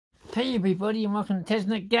Hey everybody, and welcome to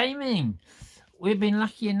Taznic Gaming. We've been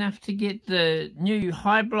lucky enough to get the new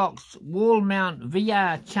Hibloks wall mount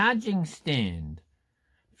VR charging stand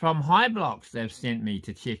from Hibloks they've sent me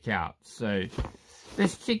to check out. So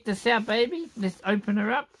let's check this out, baby. Let's open her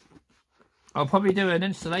up. I'll probably do an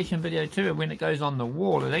installation video too when it goes on the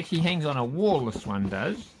wall. It actually hangs on a wall, this one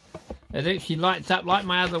does. It actually lights up like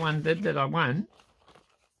my other one did that I won.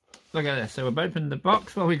 Look at this. So we've opened the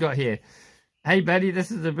box. What we got here? Hey buddy,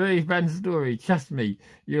 this is a very fun story. Trust me,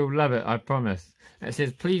 you'll love it, I promise. It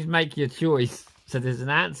says, please make your choice. So there's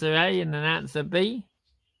an answer A and an answer B.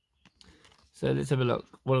 So let's have a look.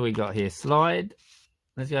 What do we got here? Slide.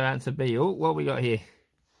 Let's go to answer B. Oh, what we got here?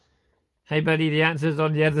 Hey buddy, the answer's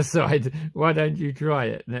on the other side. Why don't you try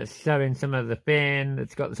it? And it's showing some of the fan.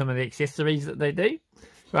 It's got some of the accessories that they do.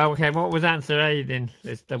 Well, okay, what was answer A then?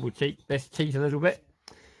 Let's double check. Let's cheat a little bit.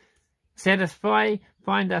 Satisfy,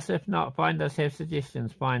 find us. If not, find us, have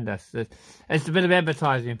suggestions, find us. It's a bit of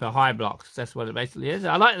advertising for Hibloks. That's what it basically is.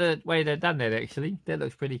 I like the way they've done that, actually. That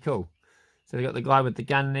looks pretty cool. So they've got the guy with the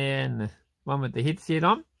gun there and the one with the headset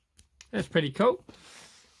on. That's pretty cool.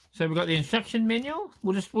 So we've got the instruction manual.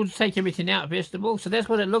 We'll just take everything out first of all. So that's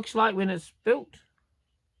what it looks like when it's built.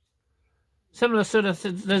 Similar sort of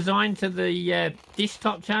design to the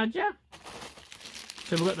desktop charger.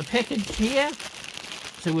 So we've got the package here.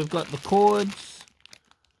 So we've got the cords,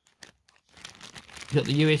 we've got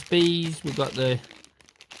the USBs, we've got the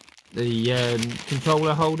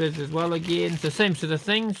controller holders as well again. So same sort of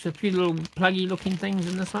things, a few little pluggy looking things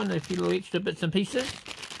in this one, a few little extra bits and pieces.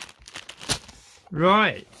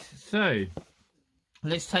 Right, so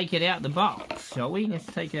let's take it out the box, shall we? Let's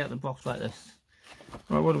take it out the box like this.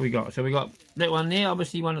 Right, what do we got? So we got that one there,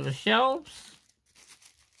 obviously one of the shelves.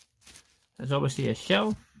 That's obviously a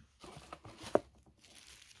shelf.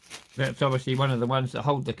 That's obviously one of the ones that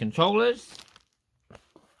hold the controllers.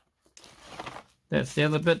 That's the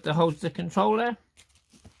other bit that holds the controller.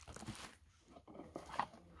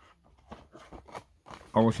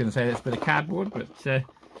 I was going to say that's a bit of cardboard, but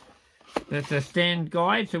that's a stand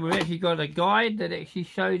guide. So we've actually got a guide that actually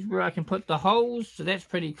shows where I can put the holes. So that's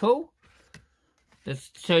pretty cool. That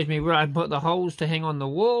shows me where I can put the holes to hang on the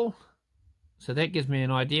wall. So that gives me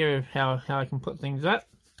an idea of how I can put things up.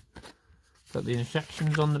 Got the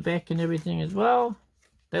instructions on the back and everything as well.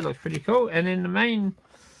 That looks pretty cool. And then the main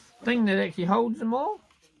thing that actually holds them all.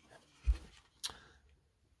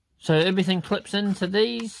 So everything clips into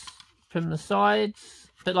these from the sides.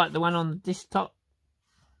 A bit like the one on the desktop.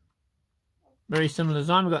 Very similar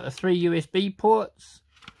design. We've got the 3 USB ports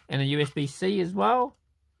and a USB-C as well.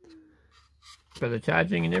 For the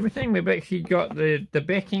charging and everything. We've actually got the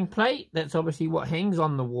backing plate. That's obviously what hangs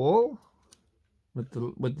on the wall. With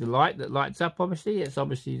the light that lights up, obviously. It's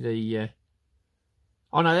obviously the...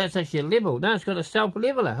 Oh, no, that's actually a level. No, it's got a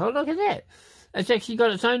self-leveler. Oh, look at that. It's actually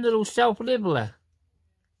got its own little self-leveler.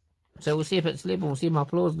 So we'll see if it's level. We'll see if my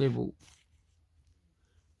floor's level.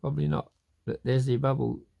 Probably not. But there's the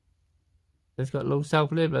bubble. It's got a little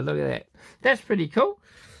self-leveler. Look at that. That's pretty cool.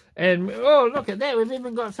 And, oh, look at that. We've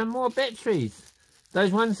even got some more batteries.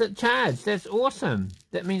 Those ones that charge. That's awesome.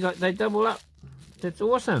 That means like they double up. That's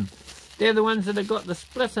awesome. They're the ones that have got the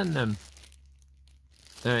split in them.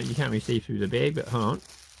 You can't really see through the bag, but hold on.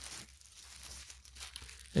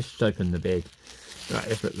 Let's just open the bag. Right,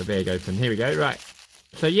 let's rip the bag open. Here we go, right.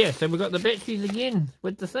 So yeah, so we've got the batteries again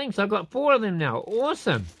with the thing. So I've got 4 of them now.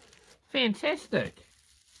 Awesome. Fantastic.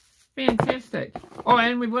 Fantastic. Oh,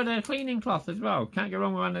 and we've got a cleaning cloth as well. Can't go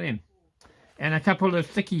wrong with one of them. And a couple of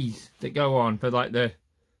thickies that go on for like the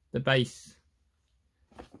base.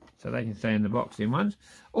 So they can stay in the box in ones.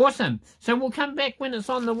 Awesome. So we'll come back when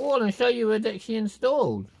it's on the wall and show you it actually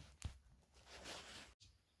installed.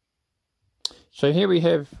 So here we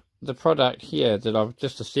have the product here that I've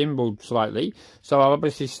just assembled slightly. So I've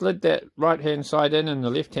obviously slid that right hand side in and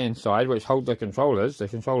the left hand side, which hold the controllers. The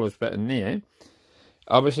controllers fit in there.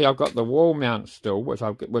 Obviously I've got the wall mount still,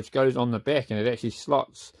 which goes on the back, and it actually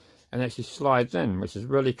slots and actually slides in, which is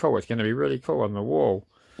really cool. It's going to be really cool on the wall.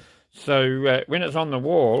 So when it's on the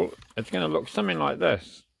wall, it's going to look something like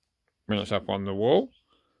this when it's up on the wall.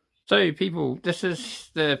 So people, this is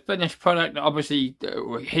the finished product, obviously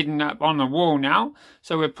heading up on the wall now.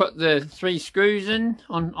 So we've put the 3 screws in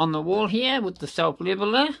on the wall here with the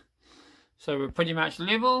self-leveler. So we're pretty much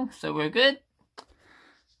level, so we're good.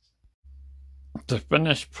 The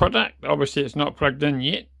finished product, obviously it's not plugged in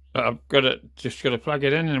yet, but I've got it, just got to plug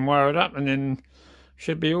it in and wire it up, and then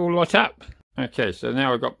should be all lit up. Okay, so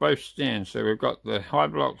now we've got both stands. So we've got the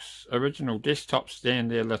Hibloks original desktop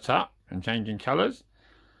stand there lit up and changing colours,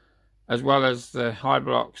 as well as the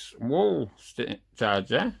Hibloks wall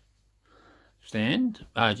charger. stand,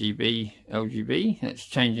 RGB, LGB. It's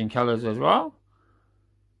changing colours as well.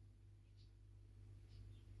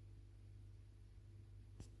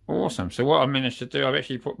 Awesome. So what I managed to do, I've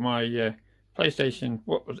actually put my PlayStation,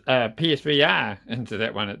 PSVR into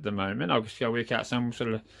that one at the moment. I'll just go work out some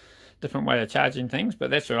sort of different way of charging things, but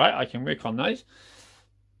that's all right. I can work on those.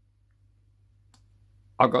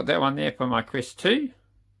 I've got that one there for my Quest 2,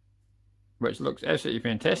 which looks absolutely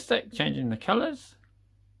fantastic, changing the colours.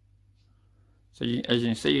 So as you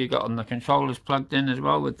can see, you've got on the controllers plugged in as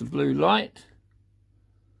well with the blue light.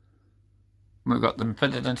 We've got them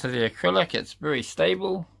fitted into the acrylic. It's very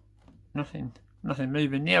stable. Nothing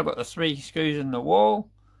moving there. I've got the 3 screws in the wall,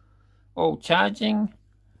 all charging.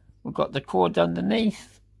 We've got the cord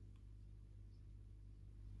underneath.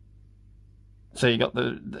 So you got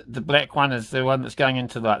the black one is the one that's going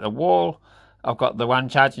into like the wall. I've got the one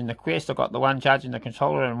charging the Quest. I've got the one charging the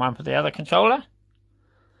controller and one for the other controller.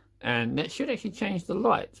 And that should actually change the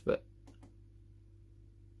lights, but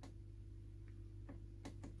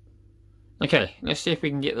okay, let's see if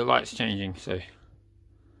we can get the lights changing. So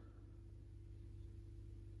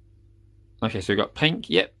okay, so we've got pink.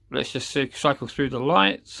 Yep, let's just cycle through the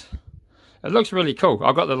lights. It looks really cool.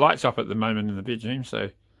 I've got the lights up at the moment in the bedroom,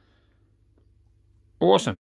 so awesome.